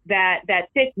people, that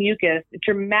thick mucus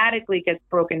dramatically gets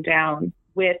broken down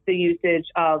with the usage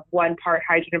of 1 part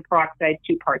hydrogen peroxide,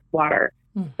 2 parts water.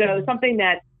 So something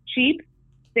that's cheap,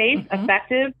 safe,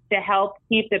 effective to help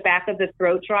keep the back of the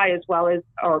throat dry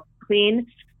or clean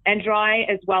and dry,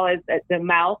 as well as the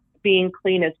mouth being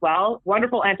clean as well.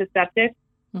 Wonderful antiseptic,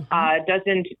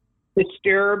 doesn't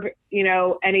disturb,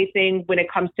 anything when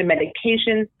it comes to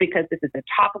medications, because this is a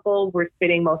topical, we're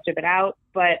spitting most of it out,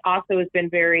 but also has been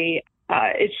very,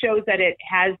 it shows that it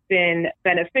has been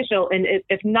beneficial, and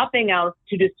if nothing else,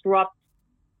 to disrupt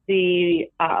the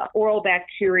oral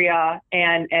bacteria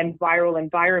and viral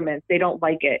environments. They don't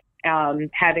like it,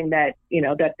 having that,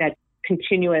 that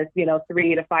continuous,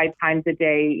 3 to 5 times a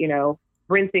day,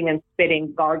 rinsing and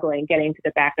spitting, gargling, getting to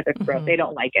the back of the throat. They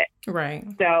don't like it. Right.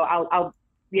 So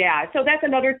so that's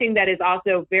another thing that is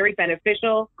also very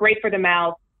beneficial, great for the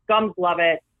mouth. Gums love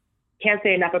it. Can't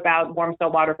say enough about warm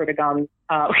salt water for the gums.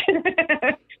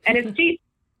 And it's cheap,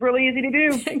 really easy to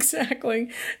do.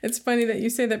 Exactly. It's funny that you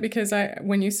say that, because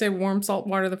when you say warm salt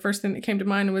water, the first thing that came to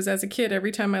mind was, as a kid,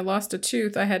 every time I lost a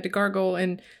tooth, I had to gargle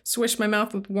and swish my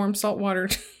mouth with warm salt water.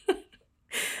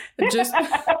 It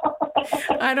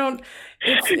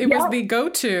was the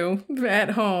go-to at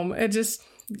home. It just,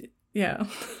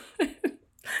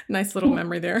 nice little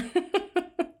memory there.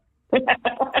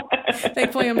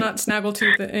 Thankfully, I'm not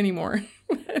snaggletooth anymore.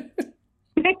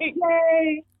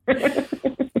 Yay!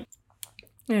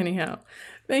 Anyhow,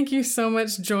 thank you so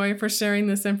much, Joy, for sharing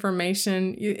this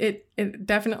information. It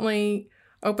definitely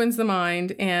opens the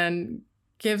mind and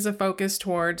gives a focus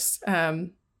towards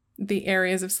the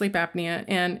areas of sleep apnea.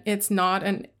 And it's not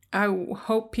an I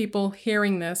hope people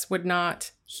hearing this would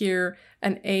not hear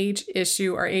an age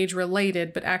issue or age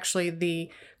related, but actually the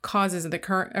causes of the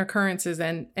current occurrences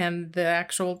and the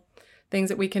actual things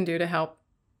that we can do to help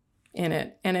in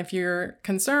it. And if you're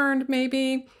concerned,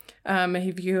 maybe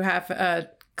if you have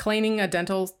cleaning a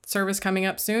dental service coming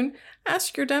up soon,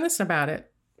 ask your dentist about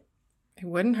it. It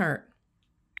wouldn't hurt.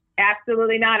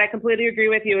 Absolutely not. I completely agree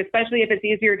with you, especially if it's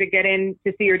easier to get in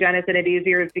to see your dentist and it's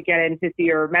easier to get in to see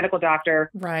your medical doctor.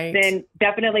 Right. Then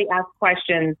definitely ask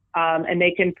questions, and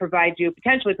they can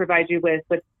potentially provide you with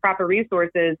proper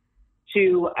resources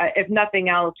to, if nothing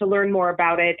else, to learn more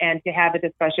about it and to have a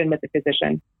discussion with the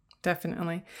physician.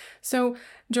 Definitely. So,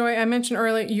 Joy, I mentioned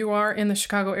earlier you are in the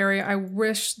Chicago area. I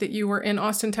wish that you were in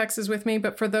Austin, Texas with me,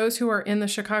 but for those who are in the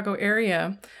Chicago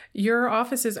area, your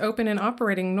office is open and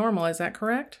operating normal. Is that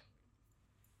correct?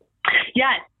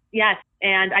 Yes.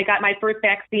 And I got my first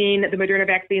vaccine, the Moderna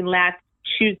vaccine, last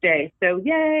Tuesday. So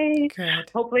yay.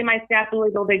 Good. Hopefully my staff will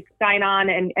be able to sign on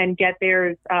and get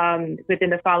theirs within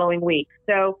the following week.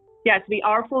 So yes, we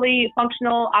are fully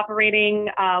functional, operating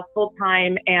full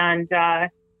time, and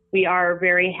we are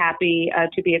very happy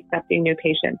to be accepting new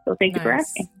patients. So thank you for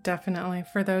asking. Definitely.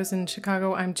 For those in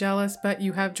Chicago, I'm jealous, but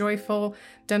you have joyful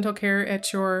dental care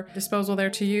at your disposal there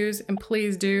to use, and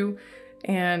please do.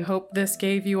 And hope this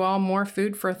gave you all more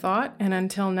food for thought. And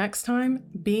until next time,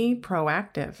 be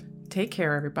proactive. Take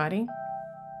care, everybody.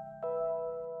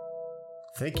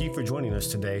 Thank you for joining us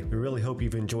today. We really hope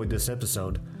you've enjoyed this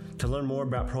episode. To learn more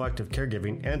about proactive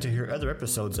caregiving and to hear other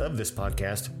episodes of this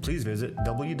podcast, please visit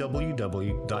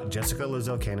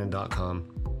www.jessicalazelcannon.com.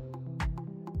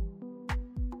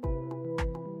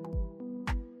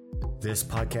 This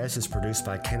podcast is produced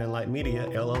by Cannon Light Media,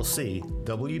 LLC,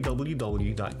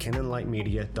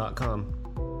 www.cannonlightmedia.com.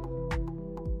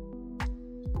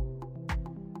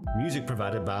 Music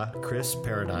provided by Chris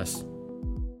Paradise.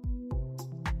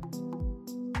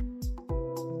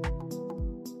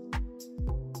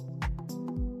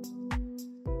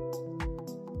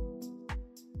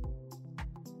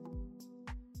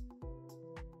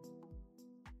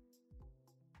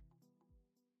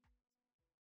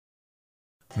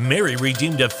 Mary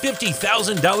redeemed a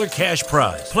 $50,000 cash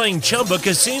prize playing Chumba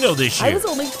Casino this year. I was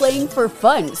only playing for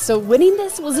fun, so winning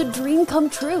this was a dream come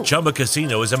true. Chumba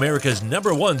Casino is America's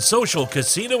 #1 social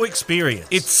casino experience.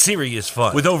 It's serious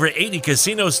fun. With over 80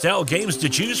 casino-style games to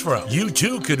choose from, you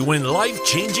too could win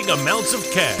life-changing amounts of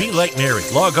cash. Be like Mary.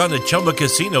 Log on to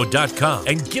ChumbaCasino.com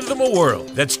and give them a whirl.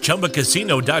 That's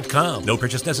ChumbaCasino.com. No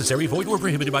purchase necessary. Void or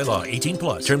prohibited by law.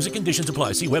 18+. Terms and conditions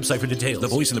apply. See website for details. The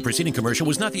voice in the preceding commercial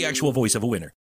was not the actual voice of a winner.